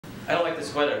I don't like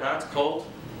this weather, huh? It's cold.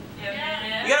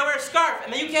 Yeah. You gotta wear a scarf,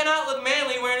 and then you cannot look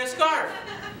manly wearing a scarf.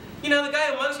 You know, the guy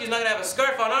amongst you is not gonna have a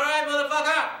scarf on. All right,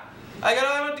 motherfucker.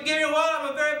 I'm to give you a wallet.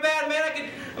 I'm a very bad man.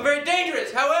 I'm very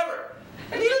dangerous. However,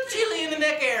 a little chilly in the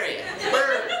neck area.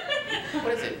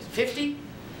 What is it? 50?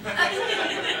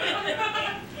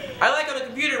 I like on the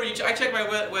computer when I check my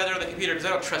weather on the computer because I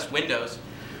don't trust Windows.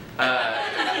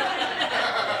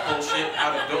 Bullshit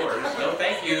out of doors. No,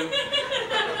 thank you.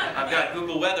 I've got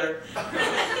Google Weather.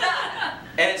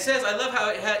 And it says, I love how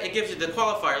it gives you the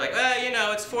qualifier, like, you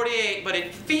know, it's 48, but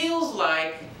it feels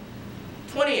like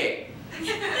 28.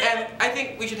 And I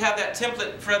think we should have that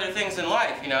template for other things in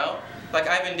life, you know? Like,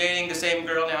 I've been dating the same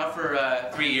girl now for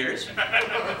 3 years.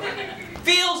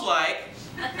 Feels like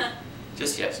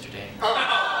just yesterday.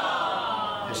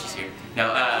 Oh, she's here.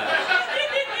 No,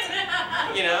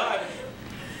 you know, I've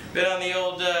been on the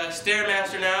old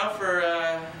Stairmaster now for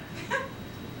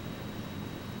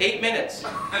 8 minutes.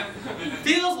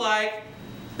 Feels like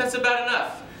that's about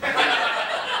enough.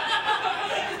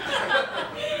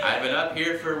 I've been up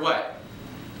here for what?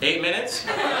 8 minutes?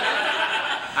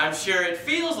 I'm sure it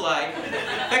feels like.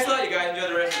 Thanks a lot.